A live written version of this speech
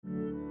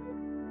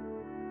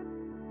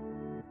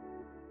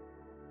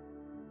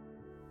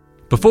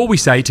Before we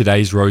say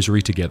today's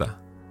rosary together,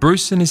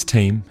 Bruce and his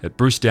team at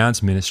Bruce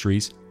Downs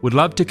Ministries would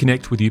love to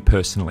connect with you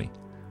personally.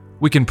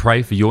 We can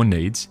pray for your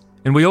needs,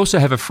 and we also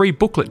have a free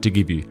booklet to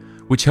give you,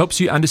 which helps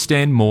you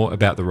understand more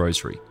about the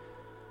rosary.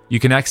 You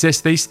can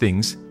access these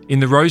things in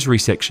the rosary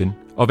section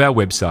of our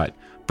website,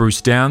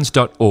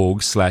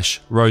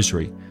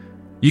 brucedowns.org/rosary.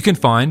 You can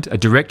find a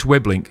direct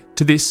web link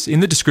to this in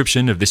the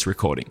description of this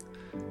recording.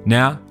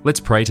 Now, let's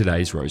pray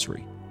today's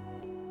rosary.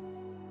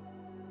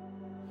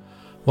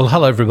 Well,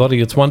 hello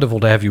everybody. It's wonderful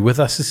to have you with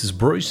us. This is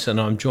Bruce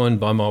and I'm joined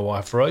by my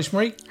wife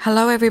Rosemary.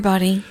 Hello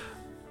everybody.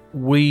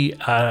 We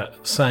are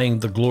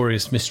saying the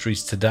glorious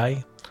mysteries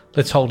today.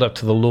 Let's hold up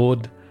to the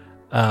Lord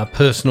our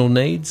personal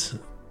needs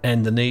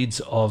and the needs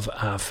of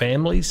our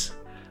families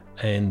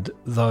and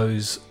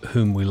those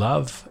whom we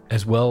love,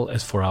 as well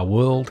as for our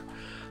world.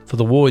 For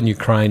the war in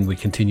Ukraine, we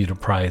continue to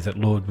pray that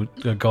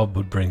God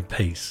would bring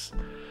peace,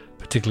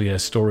 particularly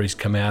as stories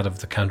come out of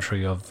the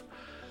country of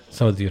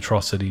some of the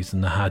atrocities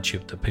and the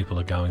hardship that people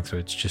are going through.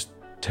 It's just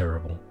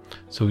terrible.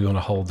 So we want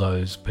to hold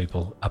those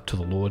people up to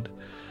the Lord,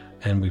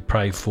 and we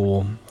pray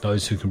for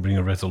those who can bring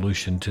a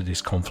resolution to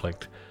this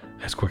conflict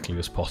as quickly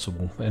as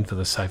possible, and for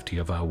the safety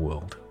of our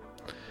world.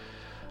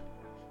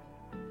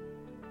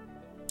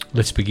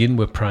 Let's begin.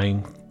 We're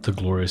praying the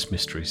glorious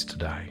mysteries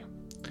today.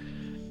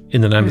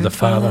 In the name of the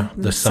Father,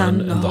 the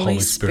Son, and the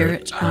Holy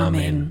Spirit.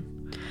 Amen.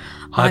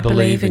 I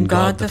believe in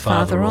God the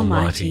Father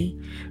Almighty,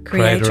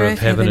 creator of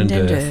heaven and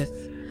earth,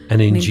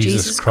 and in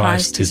Jesus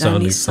Christ, his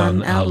only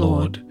Son, our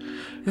Lord,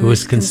 who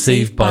was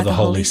conceived by the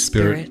Holy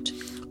Spirit,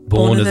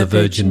 born of the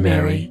Virgin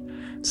Mary,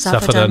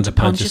 suffered under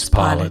Pontius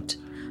Pilate,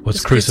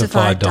 was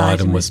crucified,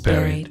 died, and was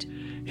buried.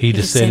 He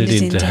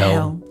descended into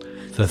hell.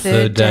 The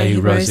third day he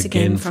rose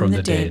again from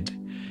the dead.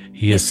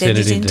 He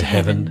ascended into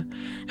heaven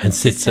and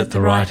sits at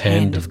the right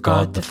hand of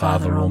God the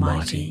Father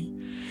Almighty.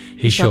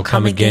 He shall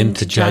come again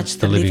to judge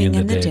the living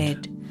and the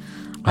dead.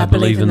 I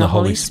believe in the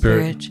Holy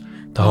Spirit,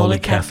 the Holy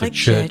Catholic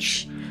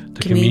Church,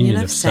 the communion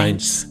of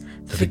saints,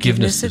 the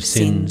forgiveness of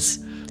sins,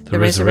 the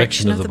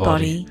resurrection of the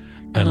body,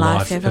 and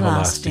life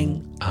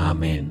everlasting.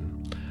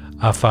 Amen.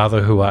 Our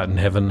Father who art in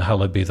heaven,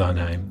 hallowed be thy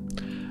name.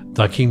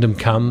 Thy kingdom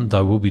come, thy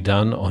will be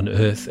done on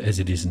earth as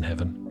it is in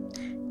heaven.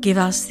 Give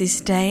us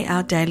this day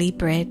our daily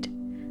bread,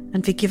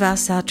 and forgive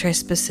us our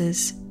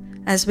trespasses,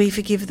 as we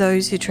forgive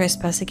those who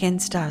trespass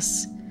against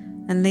us.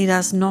 And lead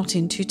us not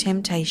into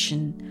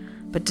temptation,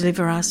 but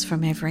deliver us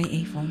from every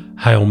evil.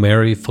 Hail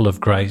Mary, full of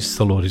grace,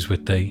 the Lord is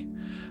with thee.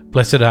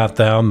 Blessed art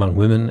thou among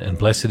women, and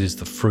blessed is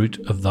the fruit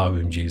of thy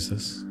womb,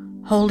 Jesus.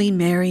 Holy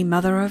Mary,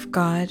 Mother of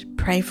God,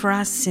 pray for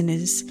us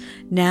sinners,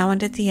 now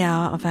and at the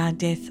hour of our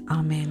death.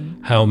 Amen.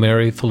 Hail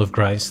Mary, full of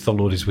grace, the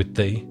Lord is with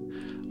thee.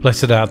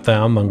 Blessed art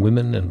thou among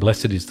women, and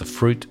blessed is the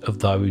fruit of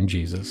thy womb,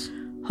 Jesus.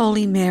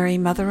 Holy Mary,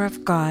 Mother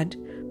of God,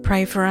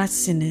 pray for us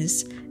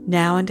sinners,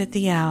 now and at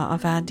the hour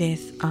of our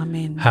death.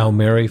 Amen. Hail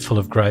Mary, full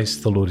of grace,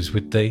 the Lord is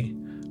with thee.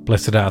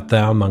 Blessed art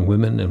thou among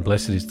women, and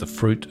blessed is the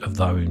fruit of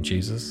thy womb,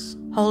 Jesus.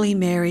 Holy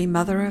Mary,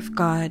 Mother of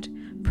God,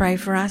 pray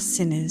for us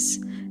sinners,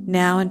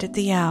 now and at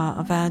the hour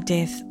of our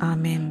death.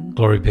 Amen.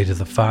 Glory be to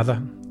the Father,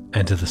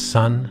 and to the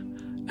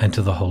Son, and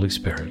to the Holy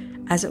Spirit.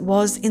 As it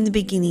was in the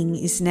beginning,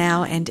 is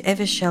now, and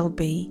ever shall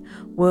be,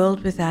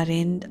 world without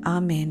end.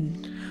 Amen.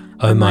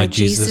 O my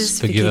Jesus,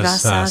 forgive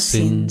us our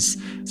sins,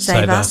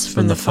 save us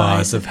from the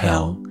fires of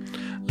hell.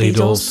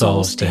 Lead all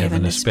souls to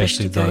heaven,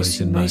 especially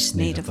those in most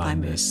need of thy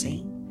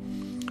mercy.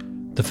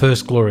 The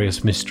first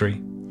glorious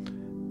mystery,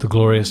 the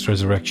glorious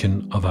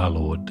resurrection of our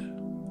Lord.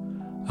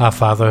 Our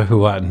Father,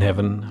 who art in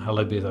heaven,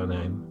 hallowed be thy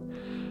name.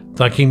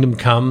 Thy kingdom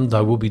come,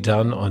 thy will be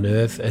done on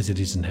earth as it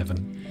is in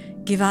heaven.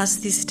 Give us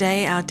this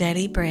day our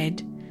daily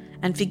bread,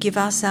 and forgive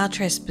us our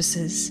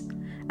trespasses,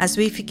 as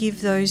we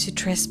forgive those who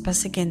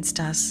trespass against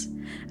us.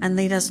 And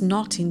lead us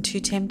not into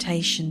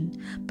temptation,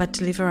 but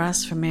deliver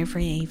us from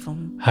every evil.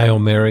 Hail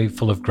Mary,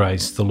 full of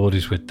grace, the Lord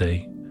is with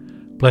thee.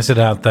 Blessed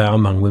art thou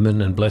among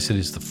women, and blessed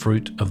is the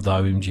fruit of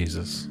thy womb,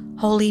 Jesus.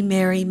 Holy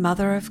Mary,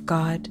 Mother of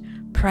God,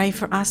 pray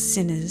for us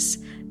sinners,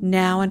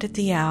 now and at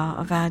the hour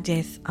of our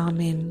death.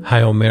 Amen.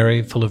 Hail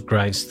Mary, full of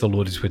grace, the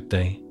Lord is with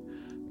thee.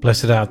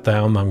 Blessed art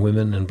thou among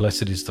women, and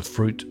blessed is the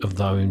fruit of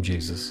thy womb,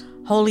 Jesus.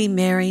 Holy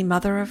Mary,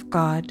 Mother of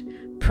God,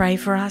 pray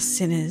for us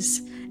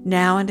sinners,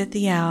 now and at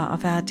the hour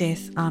of our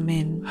death.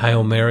 Amen.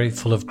 Hail Mary,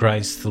 full of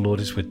grace, the Lord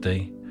is with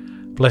thee.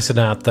 Blessed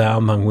art thou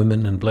among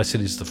women, and blessed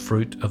is the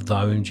fruit of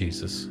thy womb,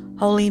 Jesus.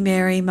 Holy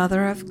Mary,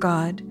 Mother of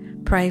God,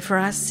 pray for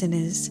us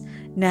sinners,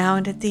 now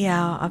and at the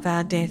hour of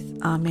our death.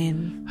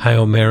 Amen.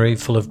 Hail Mary,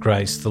 full of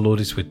grace, the Lord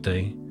is with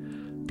thee.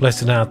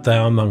 Blessed art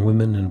thou among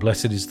women, and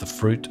blessed is the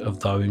fruit of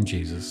thy womb,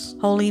 Jesus.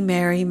 Holy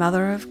Mary,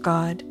 Mother of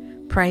God,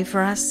 pray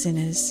for us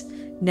sinners,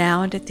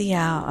 now and at the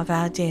hour of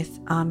our death.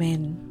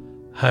 Amen.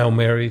 Hail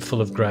Mary, full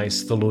of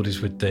grace, the Lord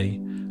is with thee.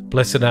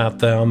 Blessed art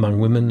thou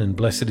among women, and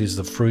blessed is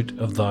the fruit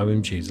of thy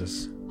womb,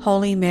 Jesus.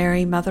 Holy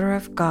Mary, Mother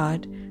of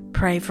God,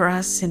 pray for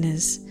us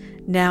sinners,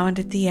 now and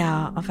at the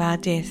hour of our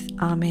death.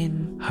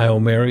 Amen. Hail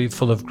Mary,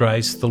 full of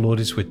grace, the Lord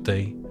is with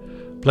thee.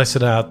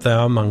 Blessed art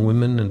thou among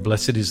women, and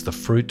blessed is the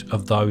fruit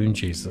of thy womb,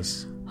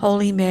 Jesus.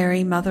 Holy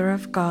Mary, Mother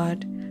of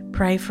God,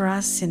 pray for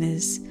us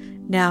sinners,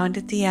 now and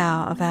at the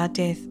hour of our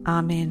death.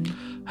 Amen.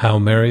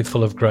 Hail Mary,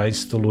 full of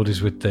grace, the Lord is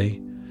with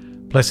thee.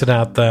 Blessed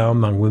art thou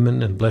among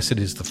women, and blessed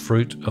is the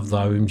fruit of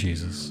thy womb,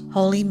 Jesus.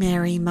 Holy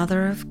Mary,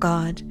 Mother of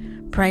God,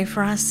 pray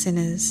for us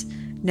sinners,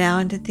 now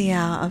and at the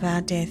hour of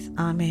our death.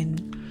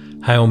 Amen.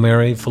 Hail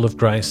Mary, full of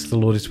grace, the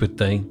Lord is with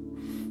thee.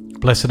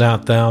 Blessed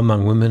art thou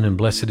among women, and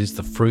blessed is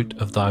the fruit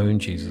of thy womb,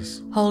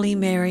 Jesus. Holy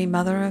Mary,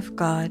 Mother of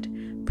God,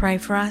 pray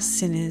for us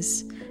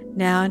sinners,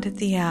 now and at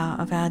the hour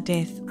of our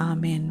death.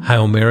 Amen.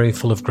 Hail Mary,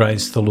 full of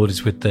grace, the Lord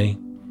is with thee.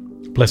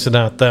 Blessed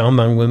art thou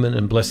among women,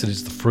 and blessed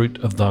is the fruit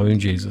of thy womb,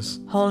 Jesus.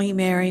 Holy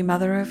Mary,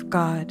 Mother of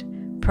God,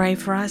 pray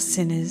for us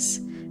sinners,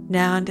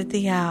 now and at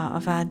the hour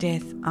of our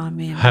death.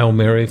 Amen. Hail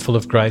Mary, full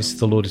of grace,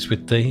 the Lord is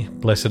with thee.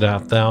 Blessed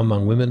art thou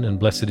among women, and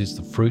blessed is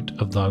the fruit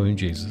of thy womb,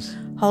 Jesus.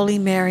 Holy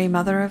Mary,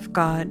 Mother of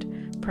God,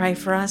 pray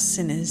for us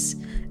sinners,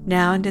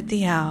 now and at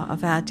the hour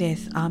of our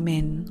death.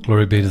 Amen.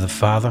 Glory be to the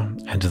Father,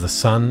 and to the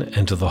Son,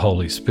 and to the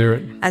Holy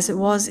Spirit. As it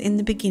was in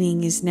the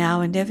beginning, is now,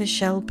 and ever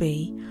shall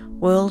be,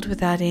 world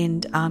without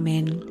end.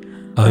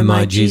 Amen. O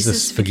my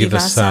Jesus, forgive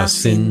us our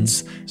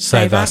sins,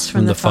 save us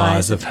from the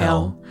fires of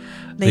hell.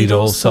 Lead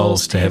all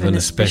souls to heaven,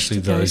 especially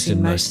those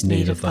in most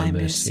need of thy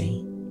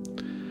mercy.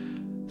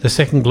 The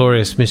second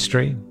glorious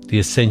mystery, the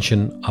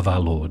Ascension of our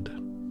Lord.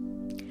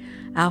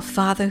 Our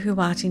Father who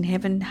art in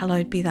heaven,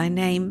 hallowed be thy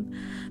name.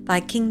 Thy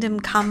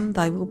kingdom come,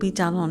 thy will be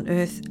done on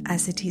earth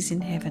as it is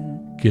in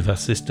heaven. Give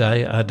us this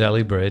day our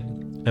daily bread,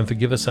 and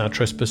forgive us our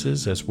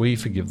trespasses as we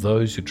forgive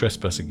those who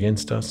trespass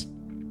against us.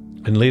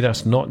 And lead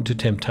us not into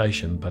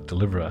temptation, but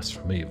deliver us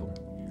from evil.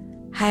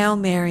 Hail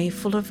Mary,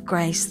 full of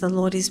grace, the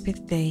Lord is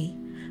with thee.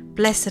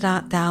 Blessed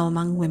art thou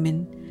among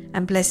women,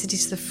 and blessed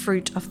is the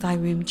fruit of thy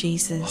womb,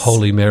 Jesus.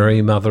 Holy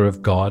Mary, Mother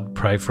of God,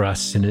 pray for us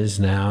sinners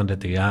now and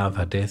at the hour of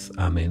our death.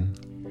 Amen.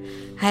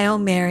 Hail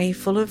Mary,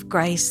 full of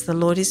grace, the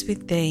Lord is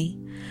with thee.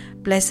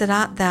 Blessed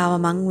art thou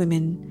among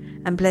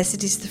women, and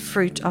blessed is the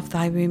fruit of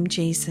thy womb,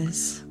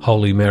 Jesus.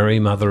 Holy Mary,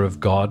 Mother of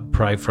God,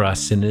 pray for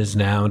us sinners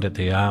now and at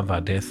the hour of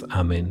our death.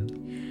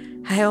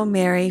 Amen. Hail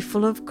Mary,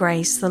 full of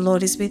grace, the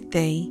Lord is with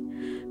thee.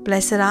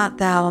 Blessed art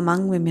thou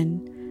among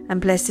women,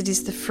 and blessed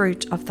is the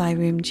fruit of thy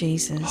womb,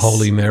 Jesus.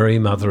 Holy Mary,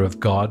 Mother of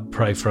God,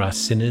 pray for us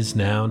sinners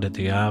now and at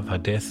the hour of our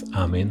death.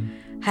 Amen.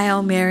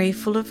 Hail Mary,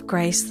 full of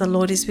grace, the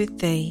Lord is with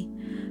thee.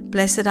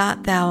 Blessed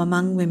art thou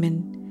among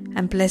women,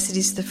 and blessed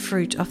is the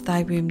fruit of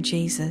thy womb,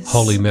 Jesus.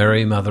 Holy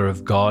Mary, Mother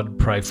of God,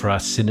 pray for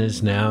us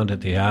sinners now and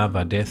at the hour of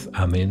our death.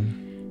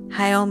 Amen.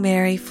 Hail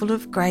Mary, full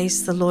of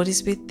grace, the Lord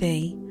is with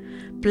thee.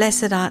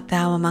 Blessed art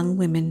thou among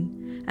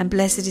women, and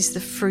blessed is the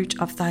fruit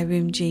of thy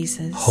womb,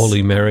 Jesus.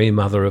 Holy Mary,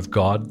 Mother of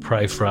God,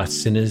 pray for us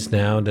sinners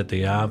now and at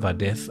the hour of our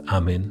death.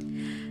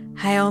 Amen.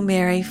 Hail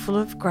Mary, full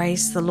of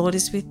grace, the Lord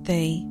is with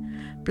thee.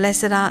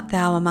 Blessed art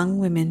thou among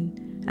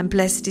women, and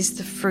blessed is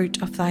the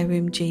fruit of thy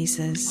womb,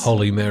 Jesus.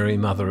 Holy Mary,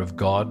 Mother of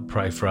God,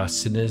 pray for us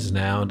sinners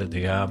now and at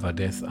the hour of our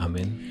death.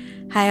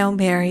 Amen. Hail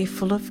Mary,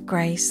 full of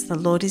grace, the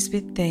Lord is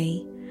with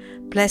thee.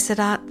 Blessed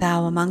art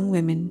thou among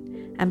women,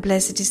 and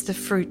blessed is the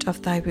fruit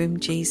of thy womb,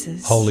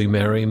 Jesus. Holy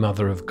Mary,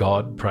 Mother of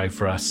God, pray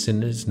for us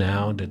sinners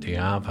now and at the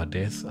hour of our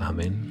death.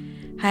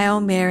 Amen.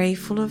 Hail Mary,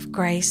 full of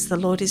grace, the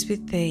Lord is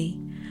with thee.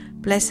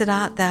 Blessed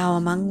art thou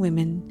among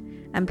women,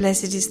 and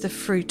blessed is the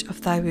fruit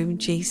of thy womb,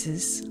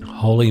 Jesus.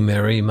 Holy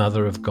Mary,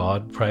 Mother of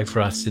God, pray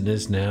for us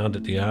sinners now and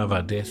at the hour of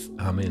our death.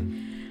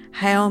 Amen.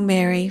 Hail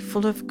Mary,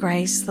 full of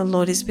grace, the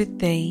Lord is with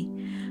thee.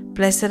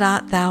 Blessed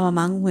art thou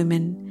among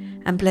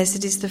women, and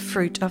blessed is the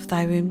fruit of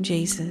thy womb,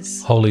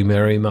 Jesus. Holy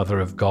Mary, Mother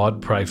of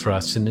God, pray for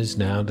us sinners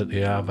now and at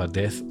the hour of our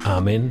death.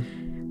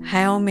 Amen.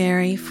 Hail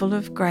Mary, full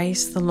of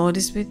grace, the Lord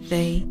is with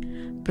thee.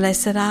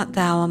 Blessed art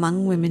thou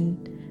among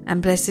women,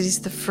 and blessed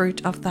is the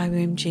fruit of thy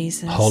womb,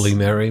 Jesus. Holy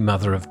Mary,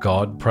 Mother of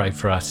God, pray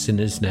for us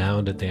sinners now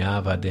and at the hour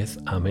of our death.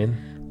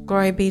 Amen.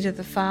 Glory be to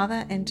the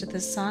Father, and to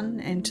the Son,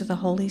 and to the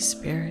Holy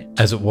Spirit.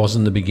 As it was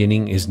in the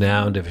beginning, is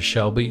now, and ever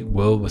shall be,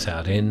 world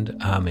without end.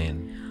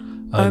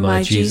 Amen. O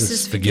my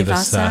Jesus, forgive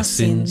us our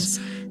sins,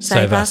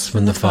 save us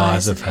from the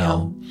fires of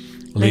hell.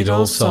 Lead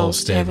all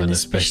souls to heaven,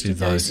 especially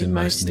those in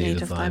most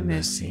need of thy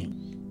mercy.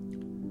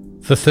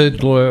 The third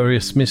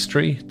glorious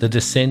mystery, the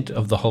descent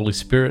of the Holy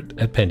Spirit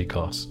at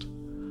Pentecost.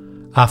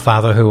 Our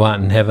Father who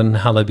art in heaven,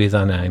 hallowed be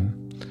thy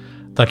name.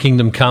 Thy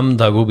kingdom come,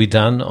 thy will be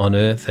done on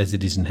earth as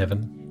it is in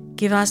heaven.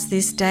 Give us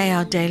this day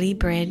our daily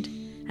bread,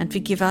 and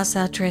forgive us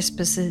our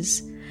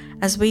trespasses,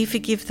 as we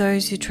forgive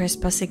those who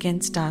trespass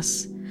against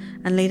us.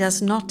 And lead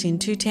us not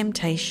into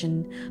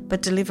temptation,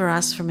 but deliver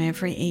us from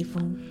every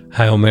evil.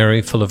 Hail Mary,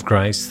 full of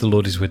grace, the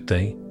Lord is with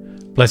thee.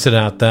 Blessed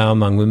art thou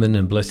among women,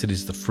 and blessed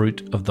is the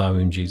fruit of thy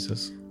womb,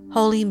 Jesus.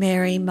 Holy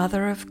Mary,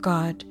 Mother of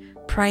God,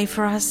 pray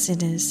for us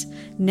sinners,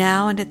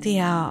 now and at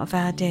the hour of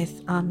our death.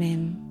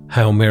 Amen.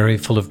 Hail Mary,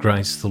 full of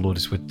grace, the Lord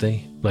is with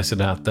thee.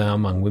 Blessed art thou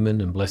among women,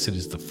 and blessed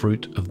is the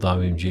fruit of thy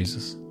womb,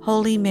 Jesus.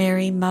 Holy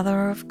Mary,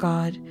 Mother of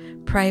God,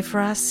 pray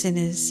for us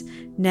sinners,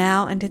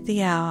 now and at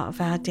the hour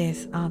of our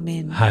death.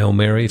 Amen. Hail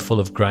Mary, full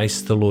of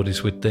grace, the Lord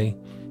is with thee.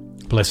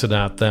 Blessed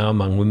art thou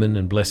among women,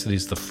 and blessed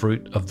is the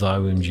fruit of thy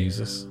womb,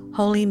 Jesus.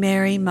 Holy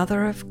Mary,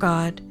 Mother of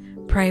God,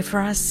 pray for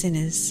us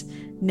sinners,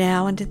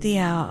 now and at the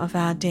hour of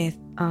our death.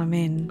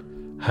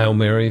 Amen. Hail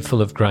Mary, full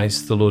of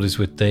grace, the Lord is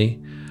with thee.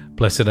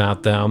 Blessed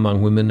art thou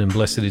among women, and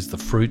blessed is the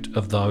fruit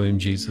of thy womb,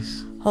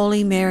 Jesus.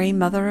 Holy Mary,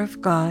 Mother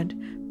of God,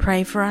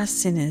 pray for us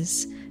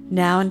sinners,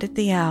 now and at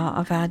the hour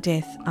of our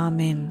death.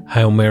 Amen.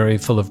 Hail Mary,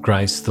 full of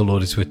grace, the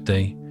Lord is with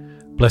thee.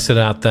 Blessed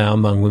art thou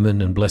among women,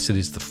 and blessed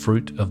is the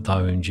fruit of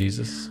thy womb,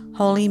 Jesus.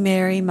 Holy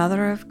Mary,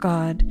 Mother of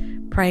God,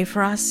 pray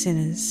for us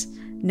sinners,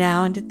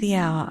 now and at the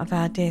hour of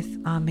our death.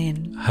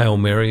 Amen. Hail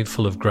Mary,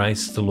 full of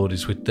grace, the Lord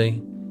is with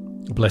thee.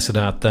 Blessed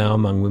art thou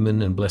among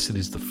women, and blessed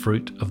is the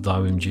fruit of thy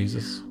womb,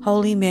 Jesus.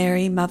 Holy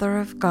Mary, Mother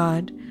of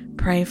God,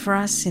 pray for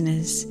us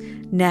sinners,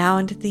 now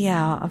and at the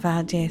hour of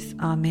our death.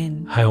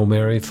 Amen. Hail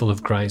Mary, full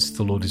of grace,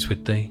 the Lord is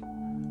with thee.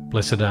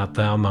 Blessed art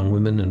thou among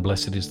women, and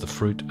blessed is the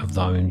fruit of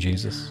thy womb,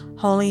 Jesus.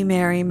 Holy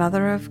Mary,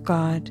 Mother of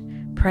God,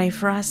 pray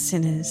for us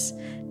sinners,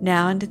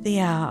 now and at the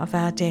hour of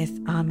our death.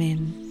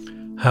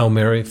 Amen. Hail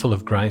Mary, full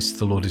of grace,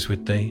 the Lord is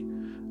with thee.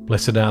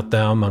 Blessed art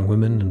thou among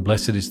women, and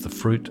blessed is the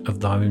fruit of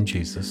thy womb,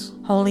 Jesus.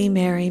 Holy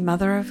Mary,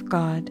 Mother of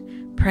God,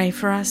 pray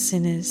for us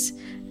sinners,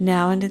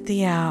 now and at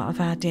the hour of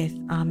our death.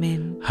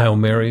 Amen. Hail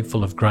Mary,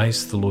 full of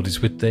grace, the Lord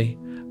is with thee.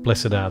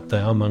 Blessed art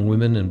thou among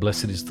women, and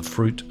blessed is the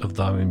fruit of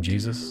thy womb,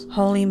 Jesus.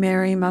 Holy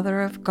Mary,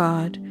 Mother of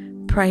God,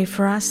 pray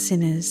for us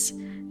sinners,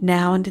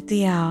 now and at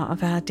the hour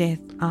of our death.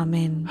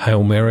 Amen.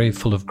 Hail Mary,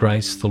 full of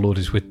grace, the Lord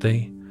is with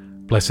thee.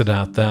 Blessed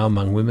art thou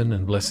among women,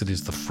 and blessed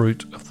is the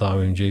fruit of thy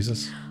womb,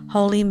 Jesus.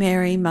 Holy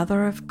Mary,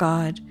 Mother of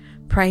God,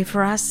 pray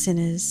for us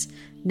sinners,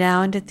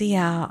 now and at the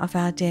hour of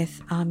our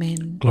death.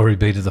 Amen. Glory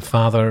be to the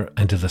Father,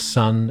 and to the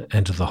Son,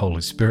 and to the Holy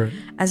Spirit.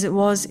 As it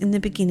was in the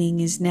beginning,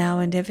 is now,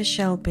 and ever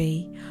shall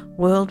be,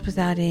 world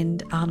without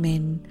end.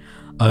 Amen.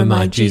 O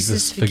my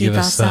Jesus, forgive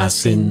us our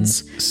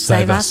sins,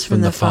 save us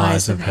from the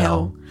fires of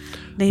hell.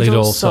 Lead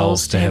all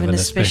souls to heaven,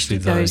 especially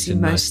those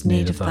in most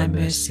need of thy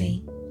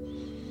mercy.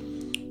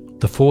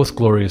 The fourth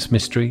glorious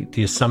mystery,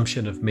 the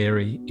Assumption of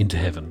Mary into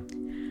heaven.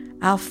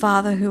 Our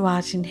Father who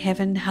art in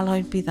heaven,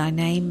 hallowed be thy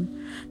name.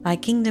 Thy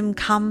kingdom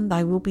come,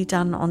 thy will be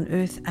done on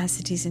earth as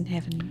it is in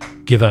heaven.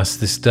 Give us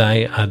this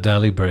day our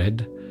daily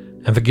bread,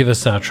 and forgive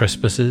us our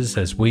trespasses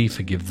as we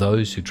forgive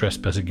those who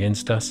trespass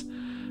against us.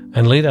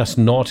 And lead us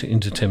not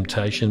into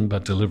temptation,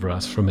 but deliver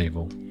us from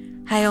evil.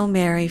 Hail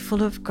Mary,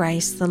 full of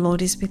grace, the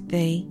Lord is with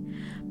thee.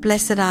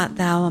 Blessed art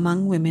thou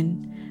among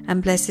women,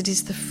 and blessed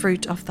is the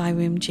fruit of thy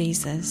womb,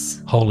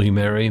 Jesus. Holy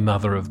Mary,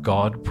 Mother of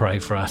God, pray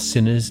for us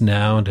sinners,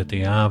 now and at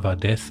the hour of our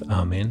death.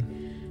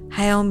 Amen.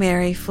 Hail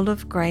Mary, full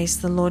of grace,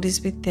 the Lord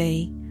is with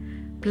thee.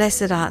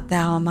 Blessed art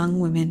thou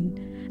among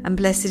women, and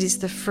blessed is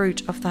the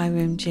fruit of thy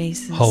womb,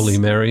 Jesus. Holy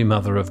Mary,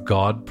 Mother of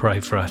God, pray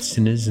for us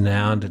sinners,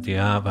 now and at the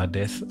hour of our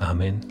death.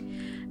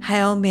 Amen.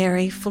 Hail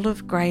Mary, full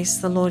of grace,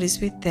 the Lord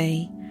is with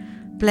thee.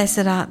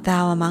 Blessed art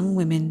thou among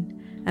women,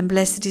 and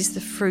blessed is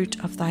the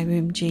fruit of thy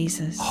womb,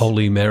 Jesus.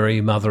 Holy Mary,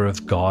 Mother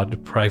of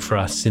God, pray for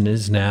us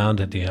sinners, now and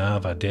at the hour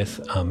of our death.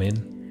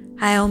 Amen.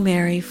 Hail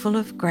Mary, full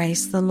of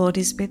grace, the Lord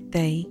is with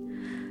thee.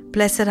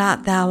 Blessed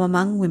art thou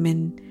among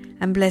women,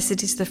 and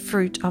blessed is the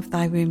fruit of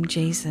thy womb,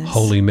 Jesus.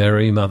 Holy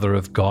Mary, Mother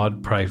of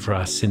God, pray for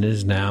us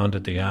sinners, now and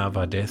at the hour of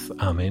our death.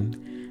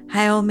 Amen.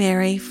 Hail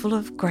Mary, full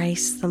of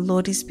grace, the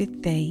Lord is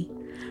with thee.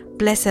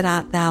 Blessed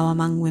art thou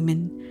among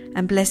women,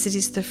 and blessed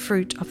is the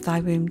fruit of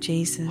thy womb,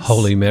 Jesus.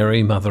 Holy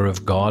Mary, Mother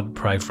of God,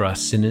 pray for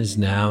us sinners,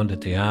 now and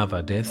at the hour of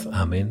our death.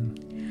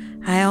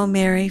 Amen. Hail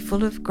Mary,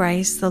 full of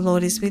grace, the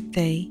Lord is with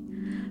thee.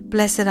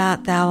 Blessed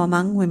art thou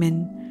among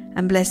women,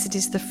 and blessed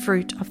is the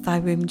fruit of thy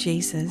womb,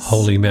 Jesus.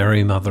 Holy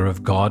Mary, Mother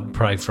of God,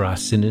 pray for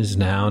us sinners,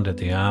 now and at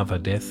the hour of our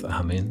death.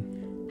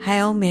 Amen.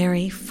 Hail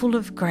Mary, full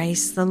of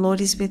grace, the Lord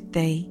is with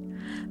thee.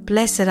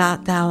 Blessed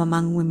art thou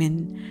among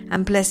women,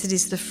 and blessed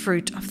is the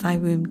fruit of thy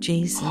womb,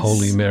 Jesus.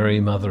 Holy Mary,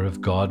 Mother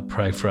of God,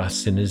 pray for us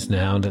sinners,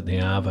 now and at the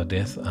hour of our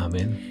death.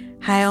 Amen.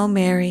 Hail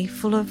Mary,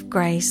 full of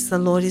grace, the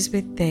Lord is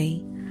with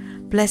thee.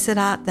 Blessed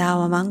art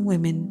thou among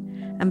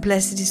women, and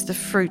blessed is the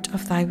fruit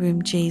of thy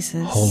womb,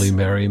 Jesus. Holy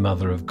Mary,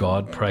 Mother of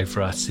God, pray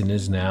for us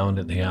sinners, now and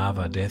at the hour of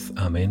our death.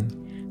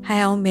 Amen.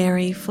 Hail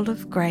Mary, full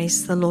of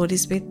grace, the Lord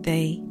is with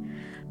thee.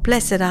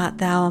 Blessed art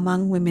thou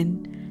among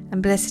women,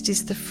 and blessed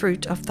is the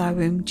fruit of thy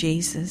womb,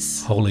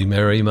 Jesus. Holy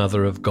Mary,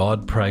 Mother of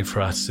God, pray for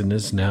us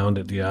sinners, now and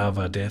at the hour of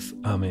our death.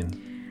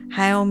 Amen.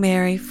 Hail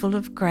Mary, full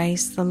of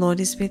grace, the Lord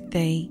is with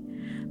thee.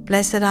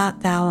 Blessed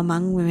art thou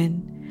among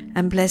women,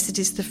 and blessed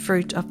is the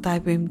fruit of thy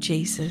womb,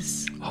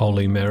 Jesus.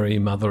 Holy Mary,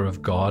 Mother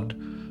of God,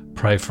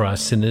 pray for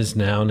us sinners,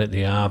 now and at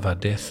the hour of our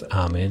death.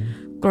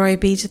 Amen. Glory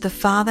be to the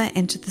Father,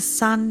 and to the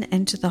Son,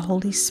 and to the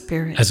Holy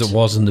Spirit. As it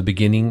was in the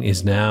beginning,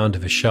 is now, and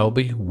ever shall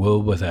be,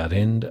 world without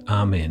end.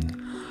 Amen.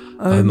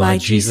 O my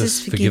Jesus,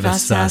 forgive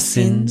us our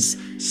sins,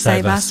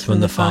 save us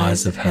from the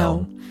fires of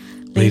hell.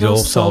 Lead all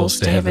souls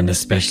to heaven,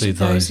 especially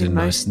those in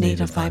most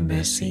need of thy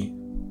mercy.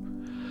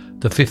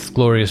 The fifth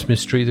glorious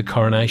mystery, the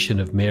coronation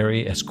of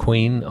Mary as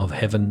Queen of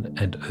heaven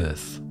and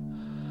earth.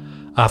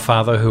 Our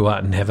Father who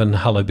art in heaven,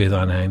 hallowed be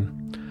thy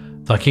name.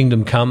 Thy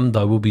kingdom come,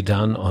 thy will be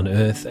done on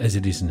earth as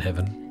it is in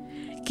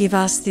heaven. Give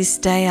us this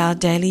day our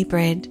daily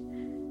bread,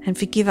 and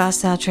forgive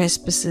us our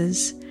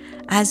trespasses,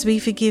 as we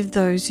forgive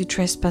those who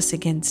trespass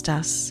against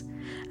us.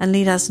 And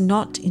lead us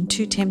not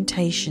into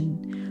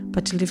temptation,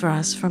 but deliver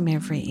us from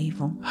every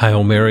evil.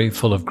 Hail Mary,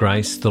 full of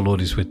grace, the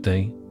Lord is with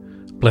thee.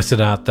 Blessed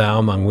art thou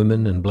among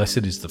women, and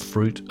blessed is the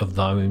fruit of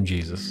thy womb,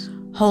 Jesus.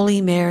 Holy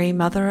Mary,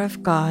 Mother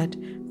of God,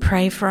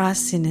 pray for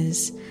us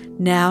sinners,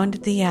 now and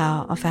at the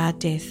hour of our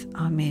death.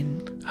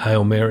 Amen.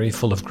 Hail Mary,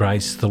 full of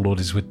grace, the Lord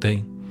is with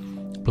thee.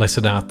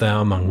 Blessed art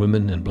thou among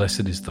women, and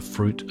blessed is the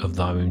fruit of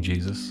thy womb,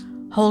 Jesus.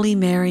 Holy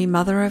Mary,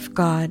 Mother of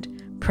God,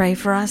 pray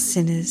for us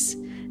sinners,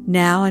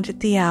 now and at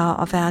the hour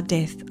of our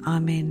death.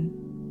 Amen.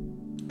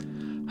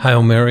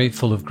 Hail Mary,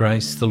 full of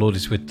grace, the Lord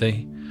is with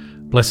thee.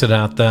 Blessed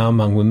art thou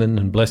among women,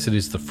 and blessed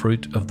is the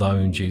fruit of thy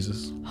womb,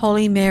 Jesus.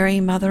 Holy Mary,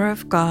 Mother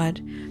of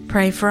God,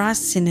 pray for us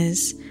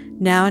sinners,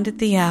 now and at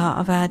the hour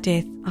of our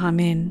death.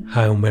 Amen.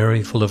 Hail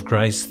Mary, full of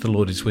grace, the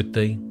Lord is with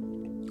thee.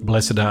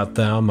 Blessed art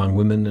thou among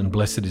women, and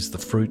blessed is the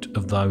fruit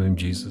of thy womb,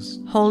 Jesus.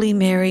 Holy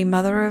Mary,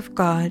 Mother of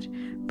God,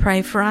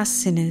 pray for us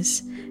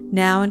sinners,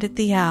 now and at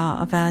the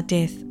hour of our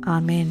death.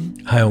 Amen.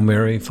 Hail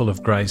Mary, full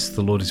of grace,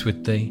 the Lord is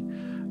with thee.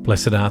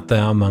 Blessed art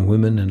thou among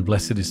women, and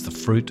blessed is the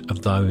fruit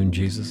of thy womb,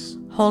 Jesus.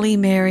 Holy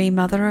Mary,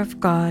 Mother of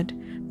God,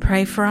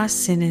 pray for us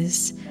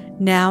sinners,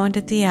 now and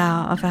at the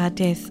hour of our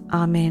death.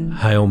 Amen.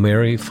 Hail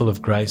Mary, full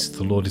of grace,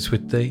 the Lord is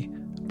with thee.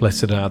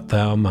 Blessed art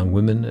thou among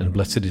women, and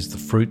blessed is the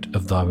fruit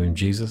of thy womb,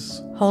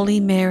 Jesus. Holy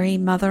Mary,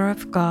 Mother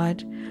of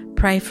God,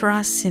 pray for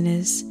us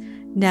sinners,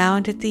 now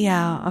and at the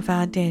hour of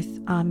our death.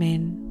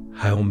 Amen.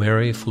 Hail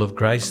Mary, full of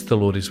grace, the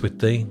Lord is with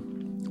thee.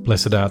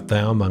 Blessed art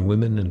thou among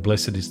women, and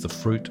blessed is the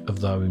fruit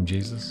of thy womb,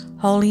 Jesus.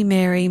 Holy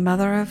Mary,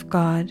 Mother of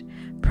God,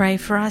 pray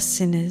for us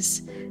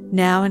sinners,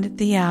 now and at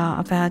the hour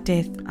of our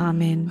death.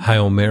 Amen.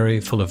 Hail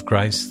Mary, full of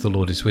grace, the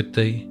Lord is with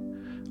thee.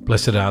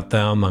 Blessed art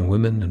thou among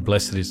women, and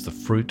blessed is the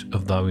fruit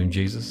of thy womb,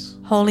 Jesus.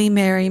 Holy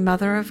Mary,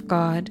 Mother of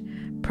God,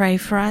 pray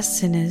for us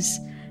sinners,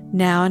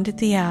 now and at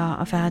the hour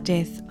of our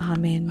death.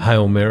 Amen.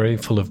 Hail Mary,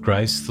 full of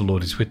grace, the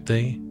Lord is with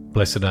thee.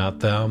 Blessed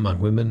art thou among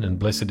women, and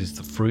blessed is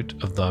the fruit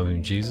of thy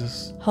womb,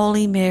 Jesus.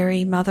 Holy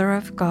Mary, Mother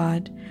of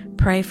God,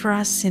 pray for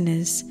us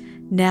sinners,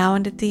 now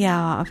and at the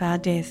hour of our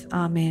death.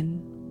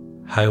 Amen.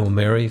 Hail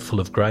Mary, full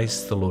of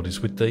grace, the Lord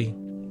is with thee.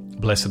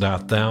 Blessed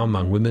art thou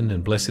among women,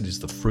 and blessed is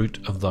the fruit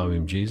of thy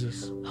womb,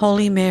 Jesus.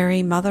 Holy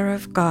Mary, Mother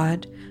of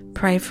God,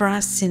 pray for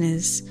us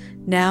sinners,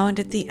 now and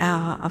at the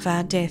hour of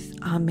our death.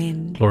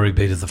 Amen. Glory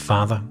be to the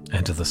Father,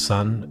 and to the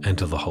Son, and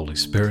to the Holy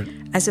Spirit.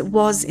 As it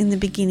was in the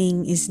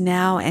beginning, is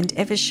now, and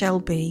ever shall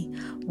be,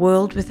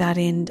 world without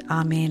end.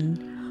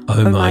 Amen.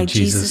 O my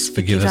Jesus,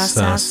 forgive us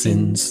our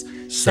sins,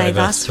 save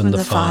us from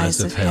the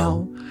fires of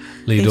hell.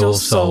 Lead all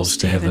souls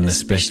to heaven,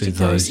 especially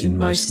those in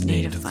most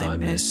need of thy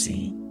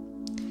mercy.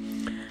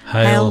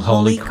 Hail,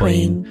 Holy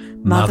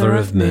Queen, Mother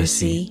of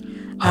Mercy,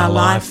 our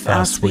life,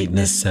 our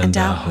sweetness, and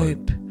our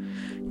hope.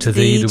 To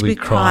thee do we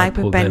cry,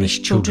 poor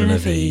banished children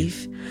of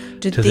Eve.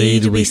 To thee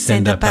do we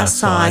send up our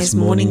sighs,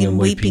 mourning and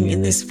weeping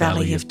in this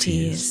valley of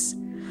tears.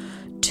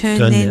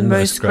 Turn then,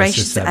 most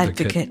gracious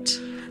Advocate,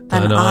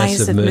 thine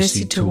eyes of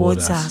mercy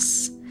towards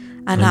us,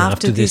 and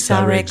after this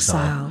our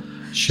exile,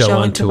 show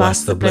unto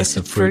us the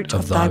blessed fruit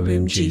of thy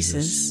womb,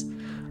 Jesus.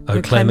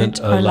 O clement,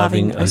 O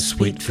loving, O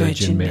sweet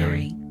Virgin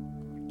Mary,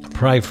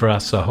 pray for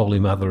us, O Holy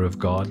Mother of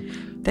God,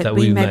 that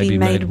we may be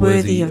made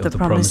worthy of the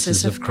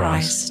promises of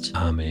Christ.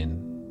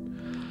 Amen.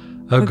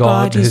 O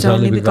God, whose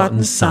only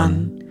begotten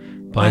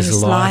Son, by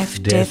his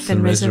life, death,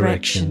 and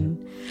resurrection,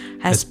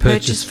 has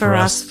purchased for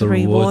us the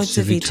rewards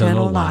of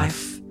eternal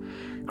life,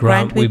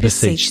 grant, we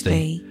beseech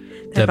thee,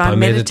 that by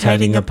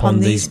meditating upon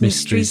these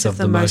mysteries of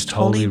the most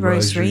holy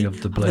rosary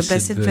of the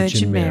Blessed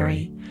Virgin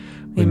Mary,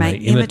 we may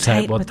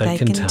imitate what they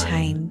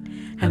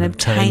contain and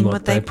obtain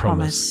what they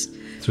promise,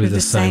 through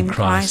the same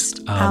Christ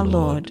our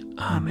Lord.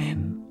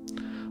 Amen.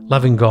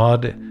 Loving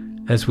God,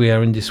 as we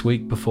are in this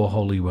week before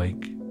Holy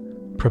Week,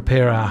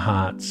 prepare our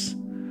hearts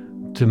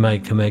to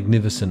make a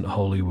magnificent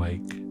Holy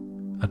Week,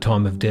 a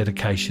time of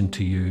dedication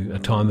to you, a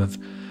time of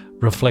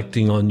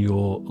reflecting on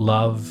your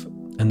love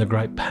and the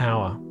great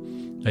power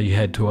that you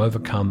had to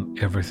overcome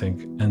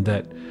everything, and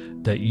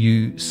that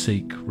you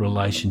seek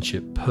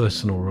relationship,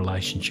 personal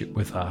relationship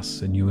with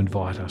us, and you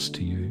invite us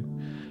to you.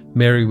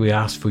 Mary, we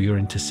ask for your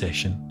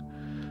intercession,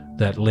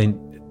 that Lent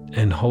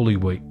and Holy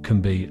Week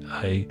can be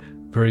a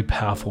very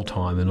powerful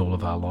time in all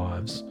of our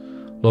lives.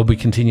 Lord, we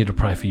continue to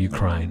pray for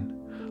Ukraine.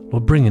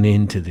 Lord, bring an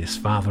end to this,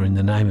 Father, in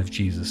the name of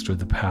Jesus, through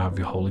the power of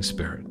your Holy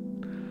Spirit.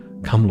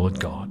 Come, Lord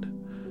God,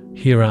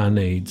 hear our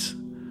needs,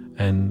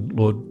 and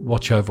Lord,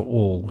 watch over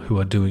all who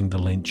are doing the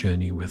Lent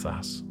journey with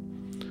us.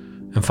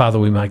 And Father,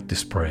 we make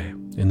this prayer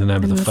in the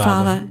name of the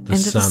Father, the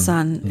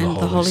Son, and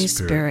the Holy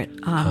Spirit.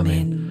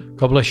 Amen.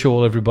 God bless you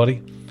all,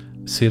 everybody.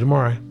 See you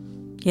tomorrow.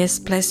 Yes,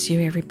 bless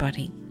you,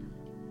 everybody.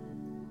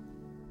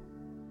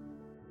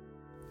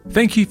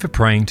 Thank you for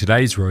praying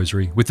today's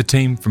rosary with the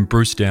team from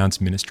Bruce Downs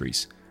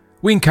Ministries.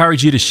 We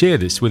encourage you to share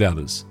this with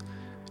others.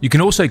 You can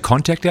also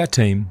contact our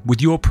team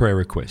with your prayer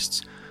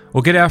requests,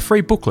 or get our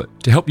free booklet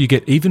to help you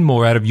get even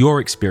more out of your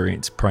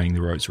experience praying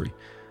the Rosary.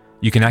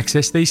 You can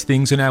access these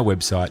things on our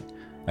website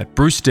at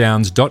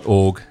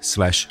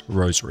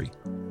brucedowns.org/rosary.